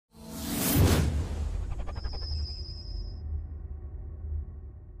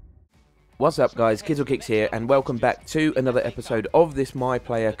What's up guys, Kizzle here and welcome back to another episode of this My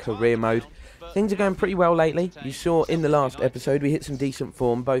Player career mode. Things are going pretty well lately. You saw in the last episode we hit some decent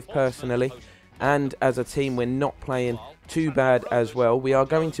form, both personally and as a team. We're not playing too bad as well. We are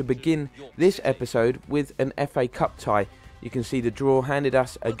going to begin this episode with an FA Cup tie. You can see the draw handed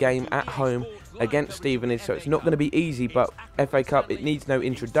us a game at home against Stevenage, so it's not going to be easy, but FA Cup, it needs no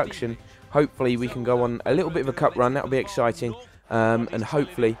introduction. Hopefully we can go on a little bit of a cup run, that'll be exciting, and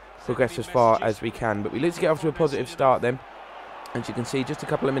hopefully progress as far as we can. But we look to get off to a positive start then. As you can see, just a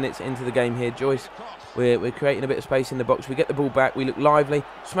couple of minutes into the game here, Joyce, we're creating a bit of space in the box. We get the ball back, we look lively,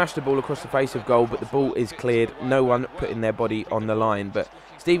 smash the ball across the face of goal, but the ball is cleared. No one putting their body on the line. But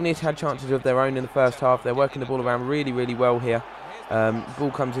Stevenage had chances of their own in the first half. They're working the ball around really well here.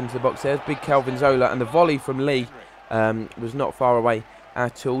 Ball comes into the box. There's big Kelvin Zola, and the volley from Lee was not far away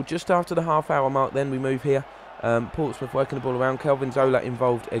at all. Just after the half-hour mark then we move here. Portsmouth working the ball around. Kelvin Zola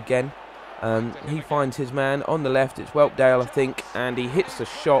involved again. He finds his man on the left. It's Whelpdale, I think, and he hits the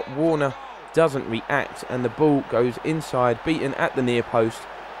shot. Warner doesn't react, and the ball goes inside, beaten at the near post.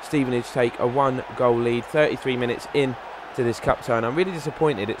 Stevenage take a 1-goal lead 33 minutes in to this cup turn. I'm really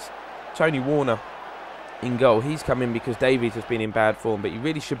disappointed. It's Tony Warner in goal. He's come in because Davies has been in bad form, but he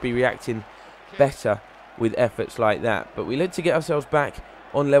really should be reacting better with efforts like that. But we look to get ourselves back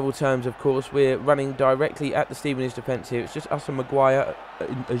on level terms, of course. We're running directly at the Stevenage defence here. It's just us and Maguire,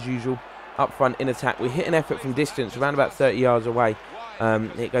 as usual, up front in attack. We hit an effort from distance, around about 30 yards away.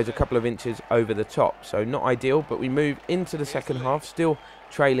 It goes a couple of inches over the top, so not ideal. But we move into the second half, still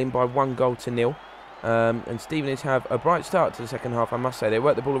trailing by 1-0. And Stevenage have a bright start to the second half, I must say. They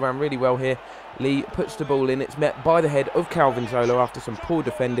work the ball around really well here. Lee puts the ball in. It's met by the head of Kelvin Zola after some poor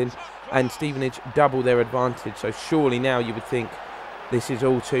defending, and Stevenage double their advantage. So surely now you would think this is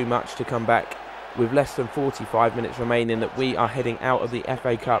all too much to come back with less than 45 minutes remaining, that we are heading out of the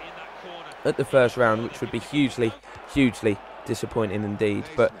FA Cup at the first round, which would be hugely disappointing indeed.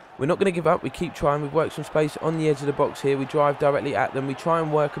 But we're not going to give up. We keep trying. We've worked some space on the edge of the box here. We drive directly at them. We try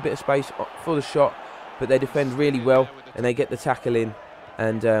and work a bit of space for the shot, but they defend really well and they get the tackle in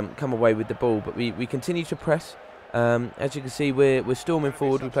and come away with the ball. But we continue to press. As you can see, we're storming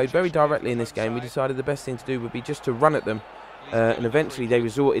forward. We played very directly in this game. We decided the best thing to do would be just to run at them. And eventually they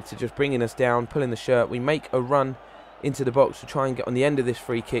resorted to just bringing us down, pulling the shirt. We make a run into the box to try and get on the end of this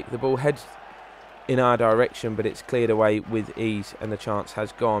free kick. The ball heads in our direction, but it's cleared away with ease and the chance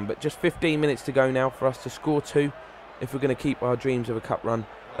has gone. But just 15 minutes to go now for us to score 2 if we're going to keep our dreams of a cup run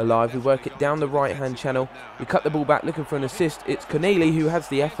alive. We work it down the right-hand channel. We cut the ball back looking for an assist. It's Corneli who has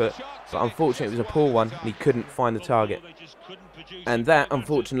the effort, but unfortunately it was a poor one and he couldn't find the target. And that,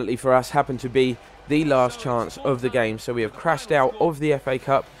 unfortunately for us, happened to be the last chance of the game. So we have crashed out of the FA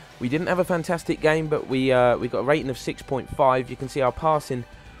Cup. We didn't have a fantastic game, but we got a rating of 6.5. You can see our passing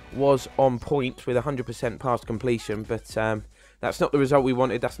was on point with 100% pass completion, but that's not the result we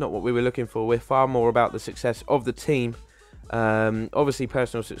wanted. That's not what we were looking for. We're far more about the success of the team. Obviously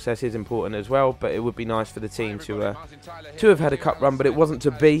personal success is important as well, but it would be nice for the team to have had a cup run, but it wasn't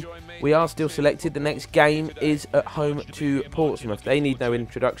to be. We are still selected. The next game is at home to Portsmouth. They need no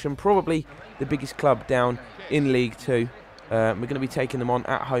introduction, probably the biggest club down in League 2. We're going to be taking them on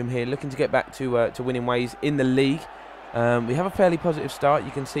at home here, looking to get back to winning ways in the league. We have a fairly positive start.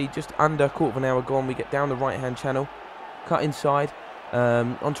 You can see just under a quarter of an hour gone, we get down the right-hand channel, cut inside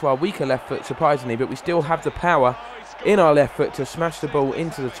onto our weaker left foot, surprisingly, but we still have the power in our left foot to smash the ball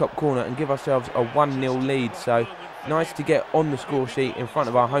into the top corner and give ourselves a 1-0 lead. So nice to get on the score sheet in front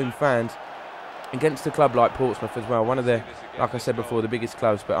of our home fans against a club like Portsmouth as well, one of the, like I said before, the biggest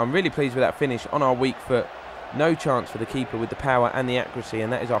clubs. But I'm really pleased with that finish on our weak foot. No chance for the keeper with the power and the accuracy,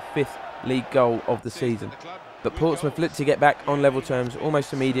 and that is our 5th league goal of the season. But Portsmouth look to get back on level terms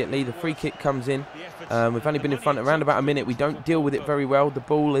almost immediately. The free kick comes in. We've only been in front around about a minute. We don't deal with it very well. The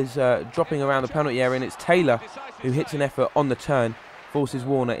ball is dropping around the penalty area, and it's Taylor who hits an effort on the turn, forces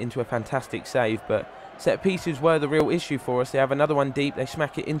Warner into a fantastic save. But set pieces were the real issue for us. They have another one deep. They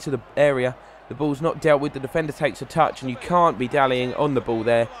smack it into the area. The ball's not dealt with. The defender takes a touch, and you can't be dallying on the ball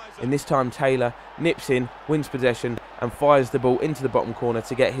there. And this time Taylor nips in, wins possession, and fires the ball into the bottom corner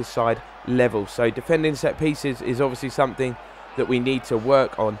to get his side level. So defending set pieces is obviously something that we need to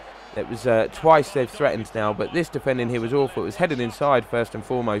work on. It was twice they've threatened now, but this defending here was awful. It was headed inside first and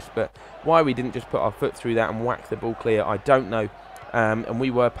foremost, but why we didn't just put our foot through that and whack the ball clear, I don't know. And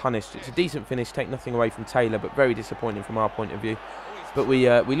we were punished. It's a decent finish, take nothing away from Taylor, but very disappointing from our point of view. But we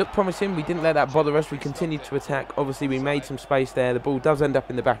looked promising. We didn't let that bother us. We continued to attack. Obviously, we made some space there. The ball does end up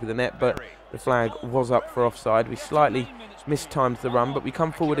in the back of the net, but the flag was up for offside. We slightly mistimed the run, but we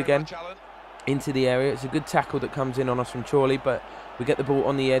come forward again. into the area. It's a good tackle that comes in on us from Chorley, but we get the ball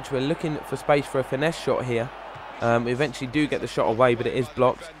on the edge. We're looking for space for a finesse shot here. We eventually do get the shot away, but it is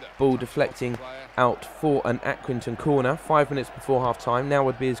blocked. Ball deflecting out for an Accrington corner. 5 minutes before half time. Now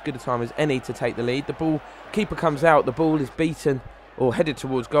would be as good a time as any to take the lead. The ball, keeper comes out. The ball is beaten, or headed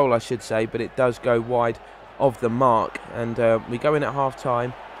towards goal I should say, but it does go wide of the mark. And we go in at half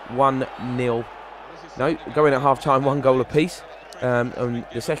time 1-0. No, go in at half time 1 goal apiece. On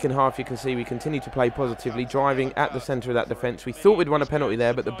the second half, you can see we continue to play positively, driving at the centre of that defence. We thought we'd won a penalty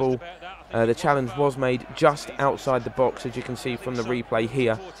there, but the ball, the challenge was made just outside the box, as you can see from the replay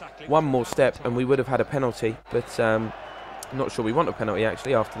here. One more step and we would have had a penalty, but I'm not sure we want a penalty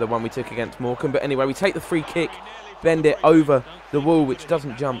actually after the one we took against Morecambe. But anyway, we take the free kick, bend it over the wall, which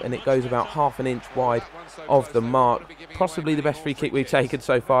doesn't jump, and it goes about half an inch wide of the mark. Possibly the best free kick we've taken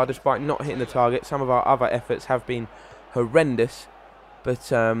so far, despite not hitting the target. Some of our other efforts have been horrendous,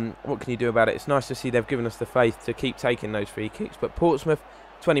 but what can you do about it? It's nice to see they've given us the faith to keep taking those free kicks. But Portsmouth,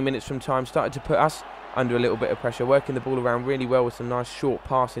 20 minutes from time, started to put us under a little bit of pressure, working the ball around really well with some nice short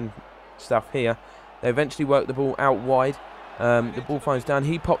passing stuff here. They eventually work the ball out wide. The ball finds down,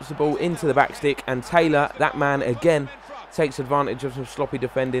 he pops the ball into the back stick, and Taylor, that man again, takes advantage of some sloppy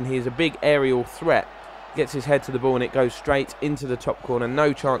defending. He is a big aerial threat, gets his head to the ball and it goes straight into the top corner.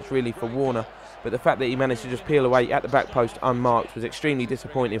 No chance really for Warner, but the fact that he managed to just peel away at the back post unmarked was extremely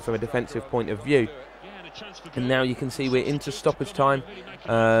disappointing from a defensive point of view. And now you can see we're into stoppage time.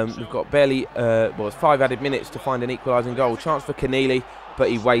 We've got barely, well, it's 5 added minutes to find an equalising goal. Chance for Keneally, but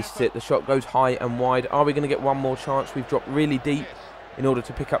he wastes it. The shot goes high and wide. Are we going to get one more chance? We've dropped really deep in order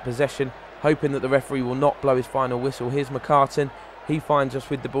to pick up possession, hoping that the referee will not blow his final whistle. Here's McCartan. He finds us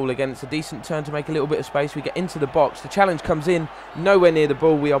with the ball again. It's a decent turn to make a little bit of space. We get into the box. The challenge comes in, nowhere near the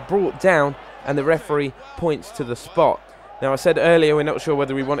ball. We are brought down, and the referee points to the spot. Now, I said earlier we're not sure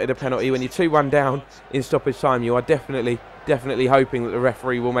whether we wanted a penalty. When you're 2-1 down in stoppage time, you are definitely hoping that the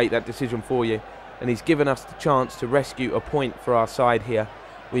referee will make that decision for you. And he's given us the chance to rescue a point for our side here.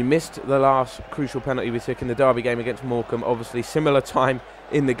 We missed the last crucial penalty we took in the derby game against Morecambe. Obviously, similar time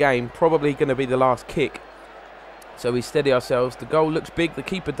in the game. Probably going to be the last kick. So we steady ourselves. The goal looks big. The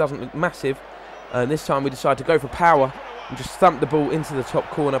keeper doesn't look massive. And this time we decide to go for power and just thump the ball into the top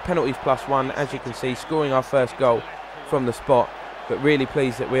corner. Penalties +1, as you can see, scoring our first goal from the spot. But really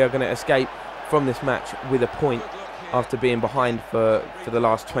pleased that we are going to escape from this match with a point after being behind for the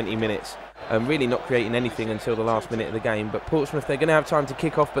last 20 minutes. Really not creating anything until the last minute of the game. But Portsmouth, they're going to have time to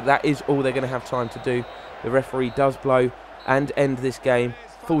kick off, but that is all they're going to have time to do. The referee does blow and end this game.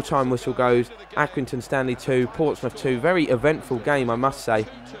 Full-time whistle goes. Accrington Stanley 2, Portsmouth 2. Very eventful game, I must say.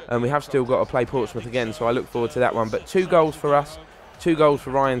 And we have still got to play Portsmouth again, so I look forward to that one. But 2 goals for us, 2 goals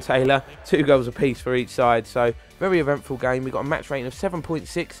for Ryan Taylor, 2 goals apiece for each side. So very eventful game. We've got a match rating of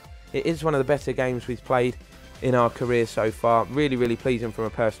 7.6. It is one of the better games we've played in our career so far. Really pleasing from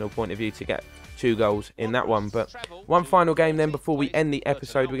a personal point of view to get 2 goals in that one. But one final game then before we end the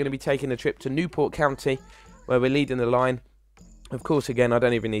episode. We're going to be taking a trip to Newport County, where we're leading the line. Of course, again, I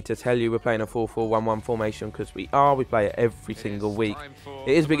don't even need to tell you we're playing a 4-4-1-1 formation, because we play it every single week.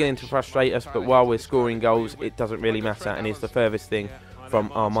 It is beginning to frustrate us, but while we're scoring goals, it doesn't really matter, and it's the furthest thing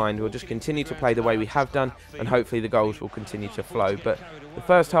from our mind. We'll just continue to play the way we have done, and hopefully the goals will continue to flow. But the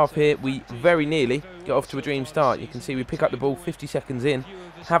first half here, we very nearly get off to a dream start. You can see we pick up the ball 50 seconds in,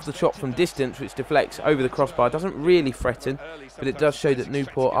 have the shot from distance, which deflects over the crossbar. Doesn't really threaten, but it does show that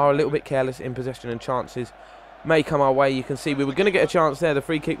Newport are a little bit careless in possession, and chances may come our way. You can see we were going to get a chance there. The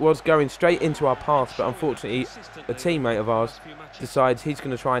free kick was going straight into our path, but unfortunately a teammate of ours decides he's going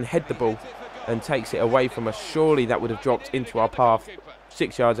to try and head the ball and takes it away from us. Surely that would have dropped into our path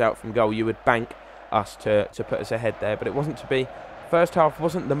 6 yards out from goal. You would bank us to put us ahead there, but it wasn't to be. First half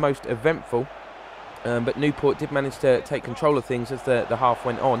wasn't the most eventful, but Newport did manage to take control of things as the half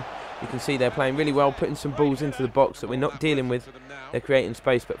went on. You can see they're playing really well, putting some balls into the box that we're not dealing with. They're creating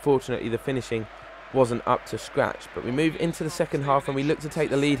space, but fortunately the finishing wasn't up to scratch. But we move into the second half and we look to take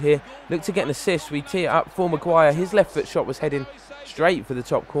the lead here, look to get an assist. We tee it up for Maguire. His left foot shot was heading straight for the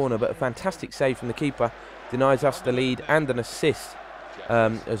top corner, but a fantastic save from the keeper denies us the lead and an assist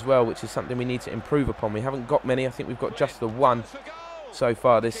as well, which is something we need to improve upon. We haven't got many. I think we've got just the one so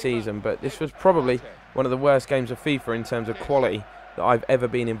far this season, but this was probably one of the worst games of FIFA in terms of quality that I've ever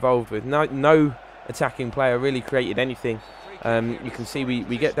been involved with. No attacking player really created anything. You can see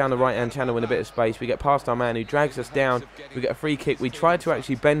we get down the right-hand channel in a bit of space. We get past our man who drags us down. We get a free kick. We tried to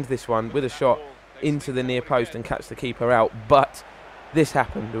actually bend this one with a shot into the near post and catch the keeper out, but this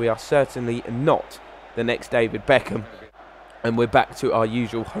happened. We are certainly not the next David Beckham, and we're back to our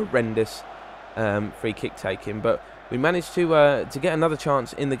usual horrendous free kick taking. But We managed to get another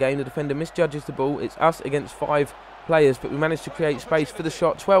chance in the game. The defender misjudges the ball. It's us against 5 players, but we managed to create space for the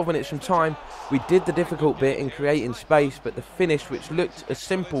shot. 12 minutes from time. We did the difficult bit in creating space, but the finish, which looked a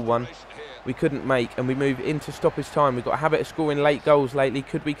simple one, we couldn't make, and we move into stoppage time. We've got a habit of scoring late goals lately.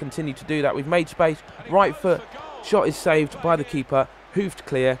 Could we continue to do that? We've made space. Right foot. Shot is saved by the keeper. Hoofed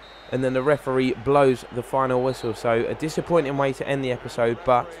clear, and then the referee blows the final whistle. So a disappointing way to end the episode,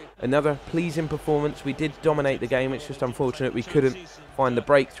 but another pleasing performance. We did dominate the game. It's just unfortunate we couldn't find the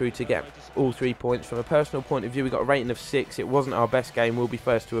breakthrough to get all 3 points. From a personal point of view, we got a rating of 6. It wasn't our best game. We'll be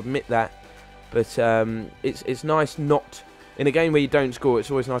first to admit that, but it's nice not. In a game where you don't score,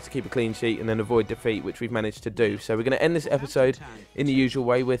 it's always nice to keep a clean sheet and then avoid defeat, which we've managed to do. So we're going to end this episode in the usual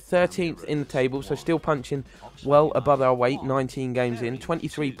way. We're 13th in the table, so still punching well above our weight, 19 games in,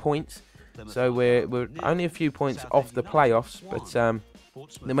 23 points. So we're only a few points off the playoffs, but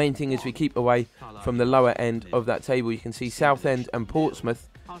the main thing is we keep away from the lower end of that table. You can see Southend and Portsmouth,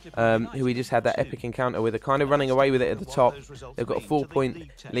 who we just had that epic encounter with, are kind of running away with it at the top. They've got a 4-point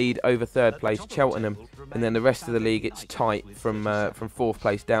lead over 3rd place, Cheltenham, and then the rest of the league, it's tight from 4th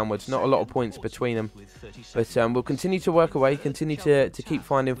place downwards. Not a lot of points between them, but we'll continue to work away, continue to keep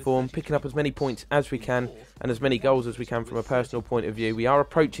finding form, picking up as many points as we can and as many goals as we can from a personal point of view. We are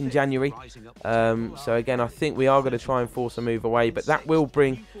approaching January, so again, I think we are going to try and force a move away, but that will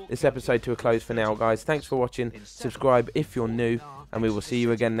bring this episode to a close for now, guys. Thanks for watching. Subscribe if you're new, and we will see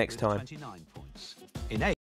you again next time.